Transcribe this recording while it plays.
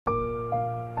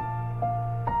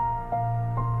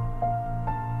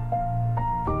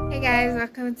guys,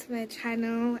 welcome to my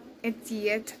channel. It's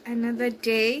yet another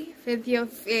day with your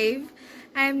fave.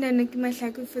 I'm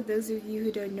nonoki for those of you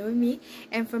who don't know me,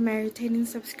 and for my returning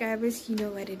subscribers, you know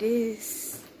what it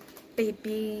is,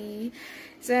 baby.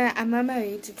 So I'm on my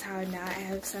way to town now. I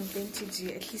have something to do.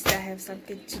 At least I have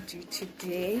something to do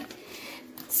today.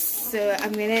 So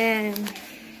I'm gonna,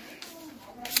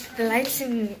 the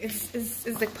lighting is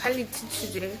the quality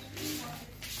today.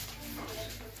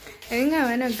 I think I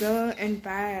wanna go and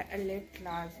buy a lip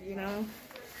gloss, you know.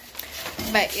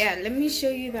 But yeah, let me show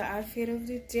you the outfit of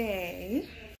the day.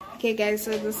 Okay guys,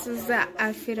 so this is the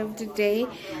outfit of the day.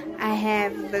 I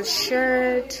have the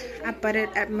shirt, I bought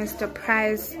it at Mr.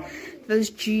 Price. Those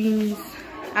jeans,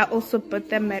 I also bought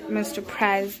them at Mr.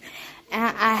 Price.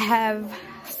 And I have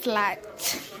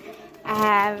slides.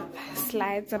 I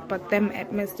bought them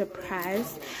at Mr.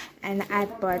 Price. And I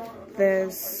bought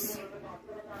this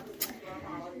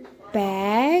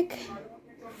bag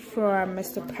for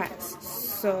Mr. Price.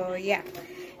 So yeah,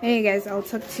 anyway guys, I'll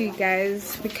talk to you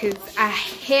guys because I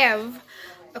have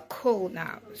a call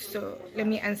now, so let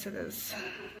me answer this.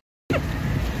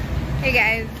 Hey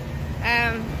guys,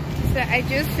 so I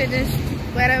just finished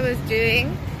what I was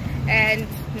doing, and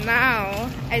now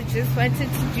I just wanted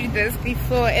to do this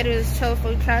before it was 12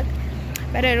 o'clock,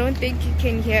 but I don't think you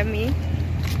can hear me,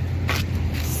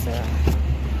 so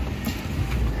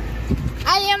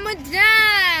I am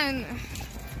done.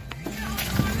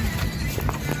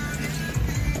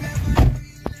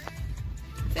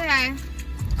 Say hi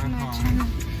to my channel.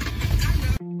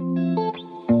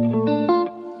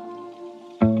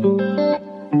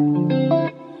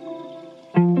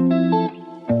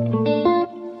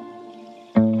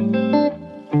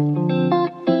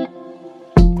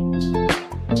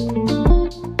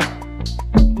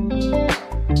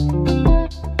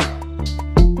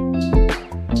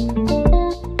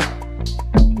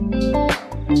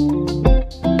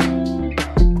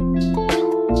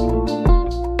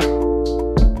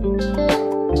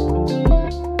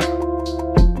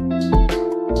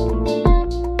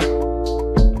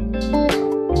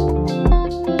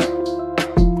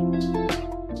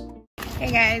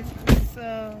 Hey guys,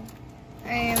 so I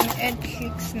am at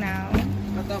Kicks now.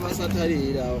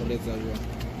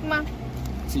 Ma.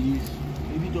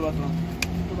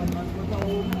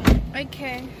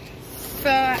 Okay, so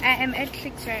I am at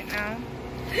Kicks right now.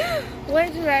 Why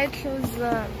did I close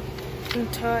the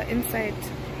door inside?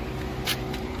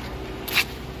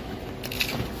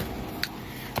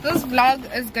 This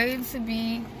vlog is going to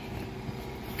be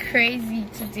crazy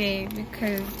today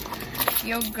because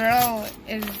your girl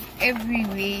is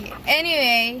everywhere.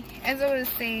 Anyway, as I was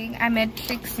saying, I'm at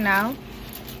Kicks now.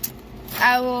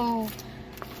 I will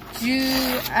do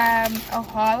a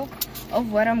haul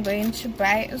of what I'm going to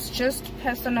buy. It's just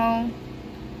personal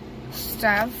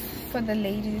stuff for the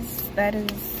ladies that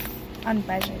is on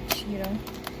budget, you know.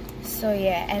 So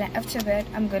yeah, and after that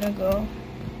I'm gonna go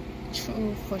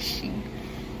to Fushi.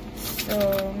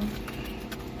 So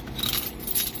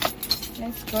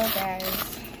let's go guys.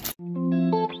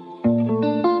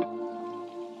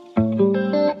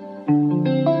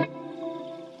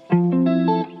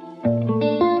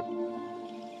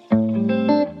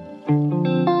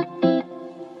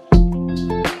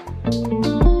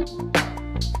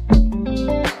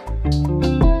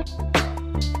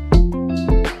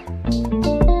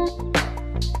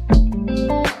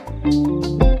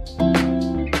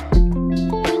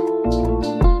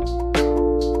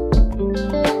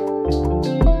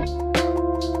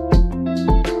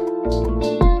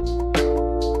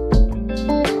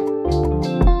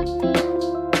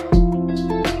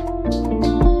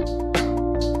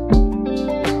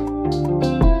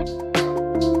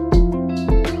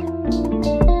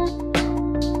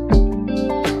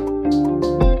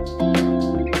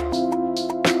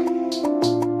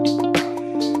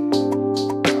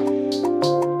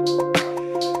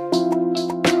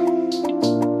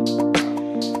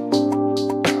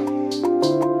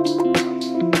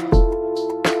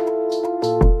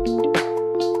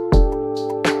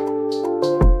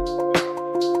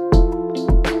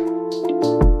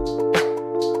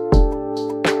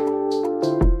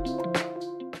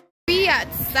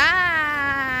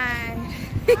 Outside.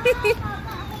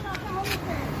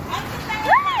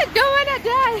 Don't wanna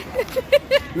die.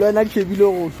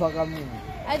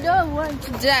 I don't want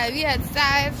to die. We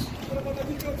outside.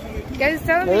 Guys,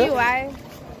 tell me why.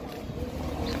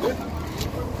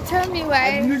 Tell me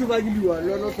why.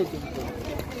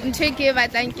 Thank you,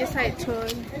 but thank you, Saito.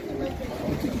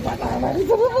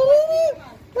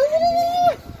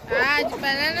 The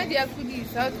banana they are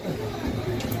foodies.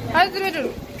 How's the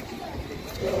middle?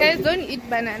 Guys, don't eat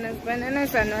bananas.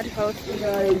 Bananas are not healthy.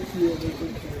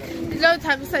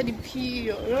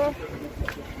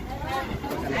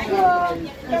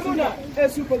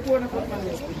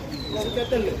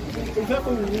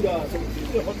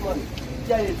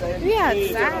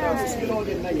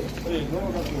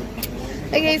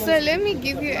 Okay, so let me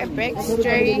give you a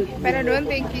backstory, but I don't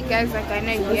think you guys are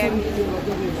gonna hear me.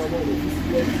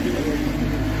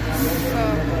 So,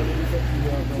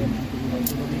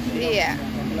 yeah.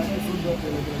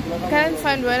 Can't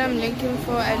find what I'm looking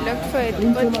for. I looked for it,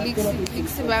 but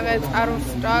it's out of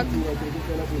stock.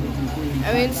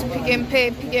 I went to Pick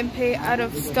and Pay out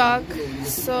of stock.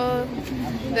 So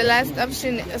the last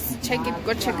option is to check it,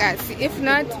 go check out. If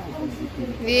not,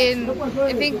 then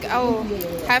I think I'll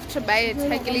have to buy a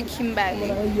Tagili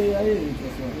Kimberly.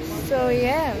 So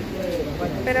yeah,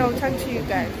 but I'll talk to you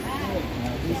guys.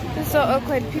 It's so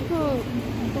awkward. People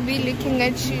will be looking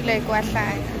at you like what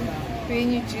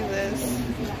when you do this.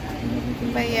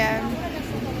 But yeah,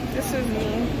 this is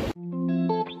me.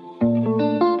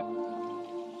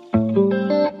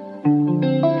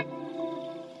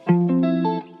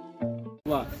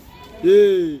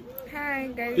 Hey. Hi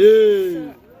guys.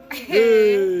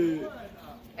 Hey.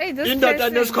 Hey, this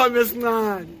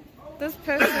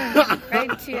person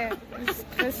right here is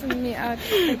stressing me out.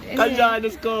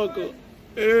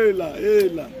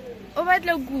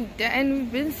 And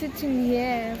we've been sitting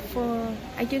here for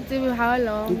I can't tell you how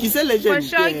long. For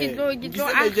sure,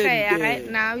 right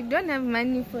now. We don't have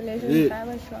money for Legend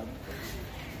Barber Shop.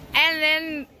 And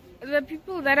then the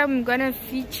people that I'm gonna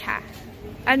feature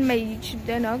on my YouTube,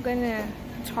 they're not gonna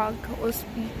talk or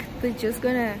speak. They're just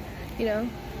gonna, you know,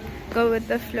 go with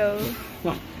the flow.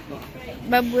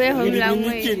 But we're home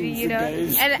language, you know.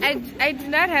 And I do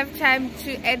not have time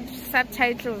to add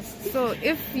subtitles. So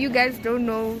if you guys don't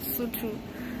know Sotho,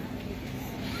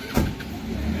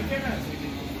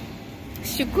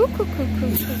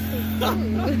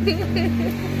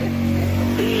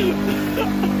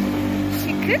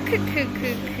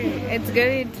 it's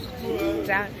going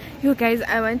down. You guys,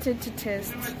 I wanted to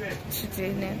test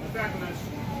today now.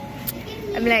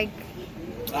 I'm like,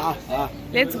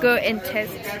 let's go and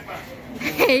test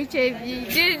HIV.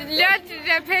 Not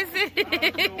the person.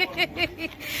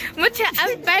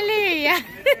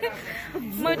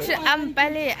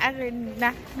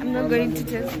 I'm not going to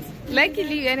test.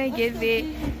 Luckily when I get there,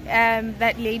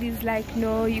 that lady's like,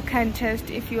 no, you can't test.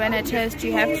 If you wanna test,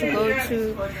 you have to go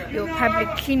to your public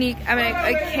clinic. I'm like,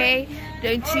 okay,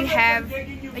 don't you have?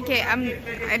 Okay,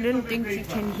 I don't think you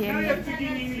can hear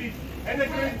me.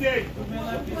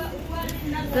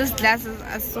 Those glasses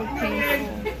are so painful.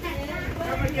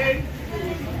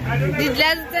 The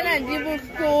glasses are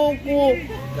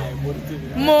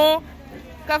more.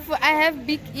 I have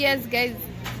big ears, guys.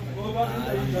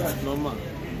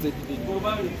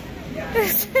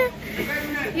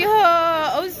 Yo,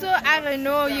 also I don't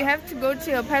know. You have to go to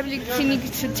your public clinic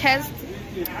to test.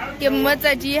 Your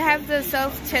mother, do you have the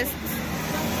self-test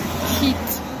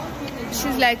kit?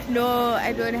 She's like, no,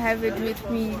 I don't have it with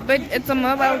me, but it's a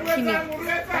mobile clinic.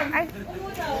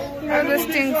 You know those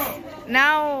things.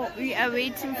 Now we are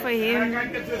waiting for him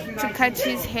to cut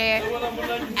his hair,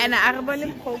 and I'm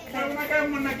gonna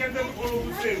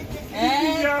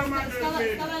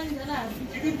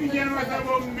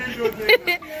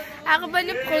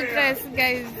progress,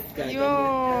 guys.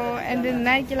 Yo, and then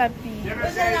I'm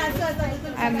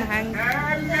hungry.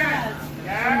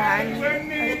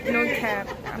 No cap,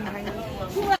 I'm hungry.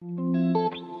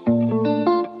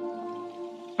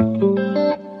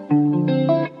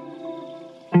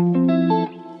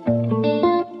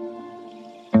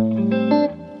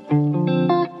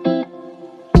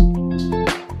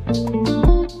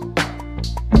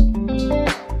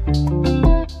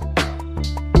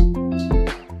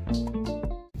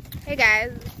 Hey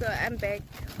guys, so I'm back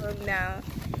home now,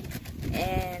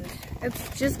 and it's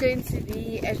just going to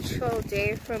be a chill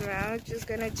day from now. Just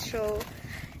gonna chill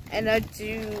and not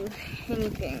do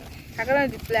anything. I'm gonna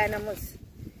do plan almost.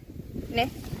 Ne?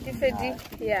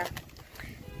 Yeah.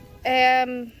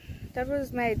 That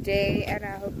was my day, and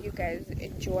I hope you guys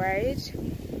enjoyed.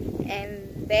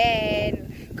 And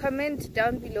then comment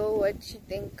down below what you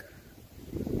think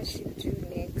I should do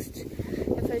next.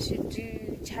 If I should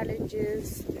do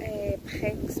challenges,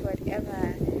 pranks,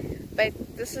 whatever. But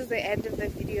this is the end of the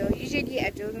video. Usually I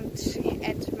don't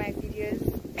end my videos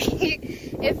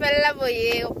if I love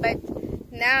you, but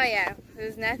now yeah,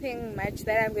 there's nothing much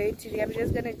that I'm going to do. I'm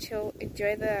just gonna chill,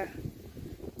 enjoy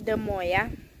the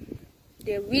moya,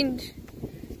 the wind,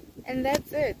 and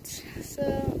that's it. So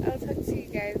I'll talk to you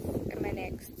guys in my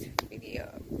next